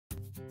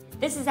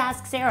This is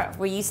Ask Sarah,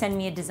 where you send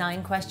me a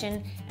design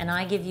question and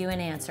I give you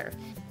an answer.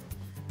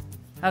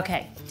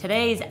 Okay,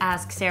 today's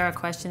Ask Sarah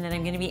question that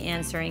I'm going to be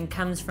answering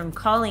comes from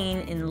Colleen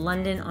in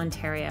London,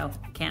 Ontario,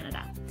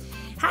 Canada.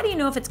 How do you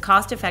know if it's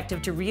cost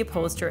effective to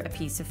reupholster a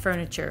piece of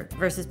furniture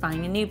versus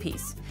buying a new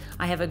piece?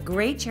 I have a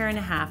great chair and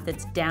a half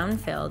that's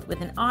down-filled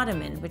with an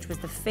ottoman, which was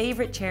the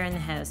favorite chair in the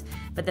house,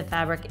 but the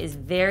fabric is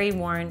very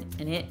worn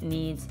and it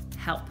needs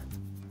help.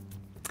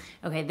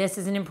 Okay, this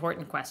is an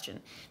important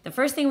question. The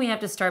first thing we have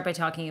to start by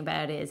talking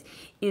about is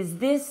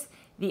this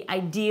the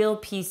ideal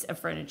piece of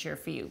furniture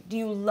for you? Do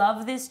you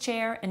love this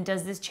chair, and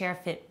does this chair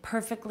fit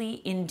perfectly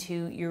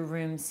into your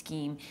room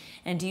scheme?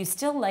 And do you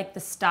still like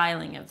the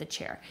styling of the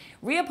chair?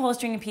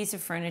 Reupholstering a piece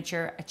of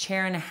furniture, a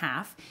chair and a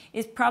half,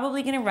 is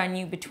probably going to run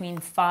you between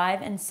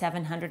 $500 and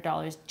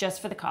 $700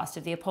 just for the cost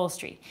of the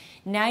upholstery.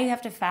 Now you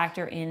have to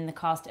factor in the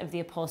cost of the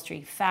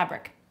upholstery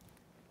fabric.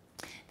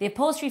 The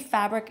upholstery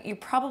fabric, you're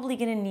probably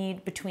going to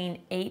need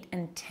between 8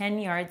 and 10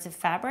 yards of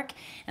fabric,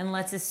 and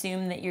let's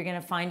assume that you're going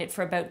to find it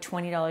for about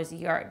 $20 a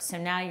yard. So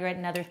now you're at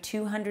another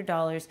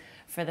 $200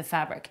 for the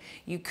fabric.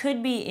 You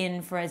could be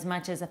in for as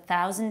much as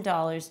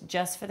 $1,000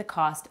 just for the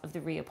cost of the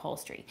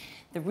reupholstery.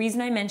 The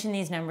reason I mention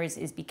these numbers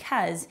is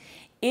because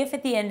if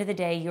at the end of the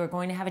day you're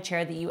going to have a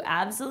chair that you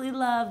absolutely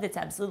love, that's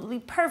absolutely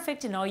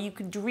perfect and all you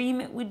could dream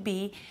it would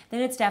be,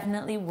 then it's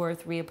definitely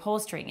worth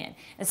reupholstering it,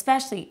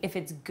 especially if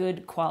it's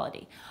good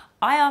quality.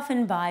 I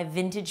often buy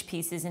vintage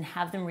pieces and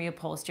have them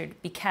reupholstered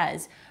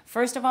because,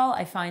 first of all,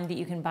 I find that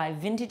you can buy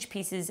vintage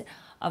pieces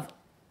of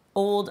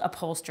old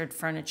upholstered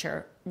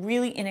furniture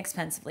really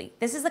inexpensively.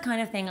 This is the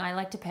kind of thing I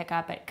like to pick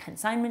up at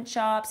consignment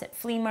shops, at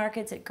flea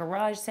markets, at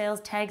garage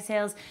sales, tag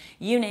sales,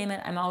 you name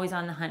it. I'm always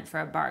on the hunt for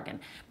a bargain.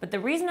 But the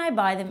reason I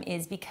buy them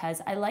is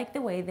because I like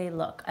the way they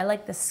look. I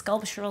like the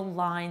sculptural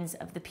lines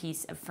of the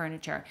piece of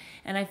furniture.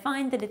 And I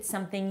find that it's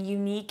something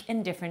unique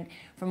and different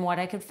from what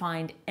I could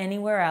find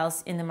anywhere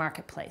else in the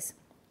marketplace.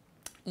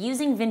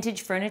 Using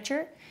vintage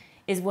furniture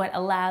is what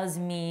allows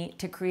me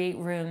to create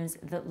rooms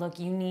that look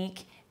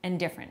unique and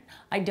different.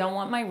 I don't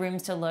want my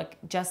rooms to look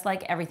just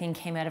like everything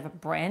came out of a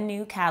brand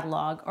new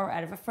catalog or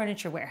out of a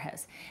furniture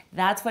warehouse.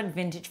 That's what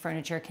vintage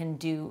furniture can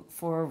do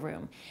for a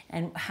room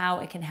and how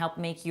it can help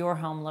make your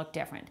home look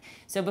different.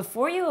 So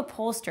before you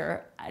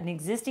upholster an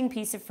existing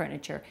piece of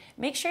furniture,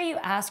 make sure you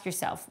ask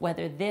yourself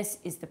whether this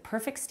is the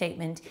perfect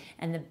statement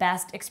and the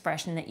best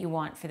expression that you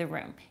want for the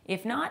room.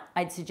 If not,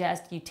 I'd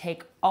suggest you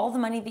take all the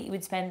money that you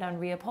would spend on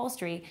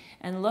reupholstery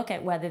and look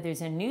at whether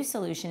there's a new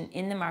solution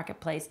in the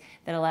marketplace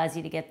that allows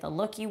you to get the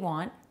look you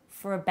want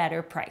for a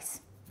better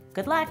price.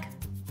 Good luck!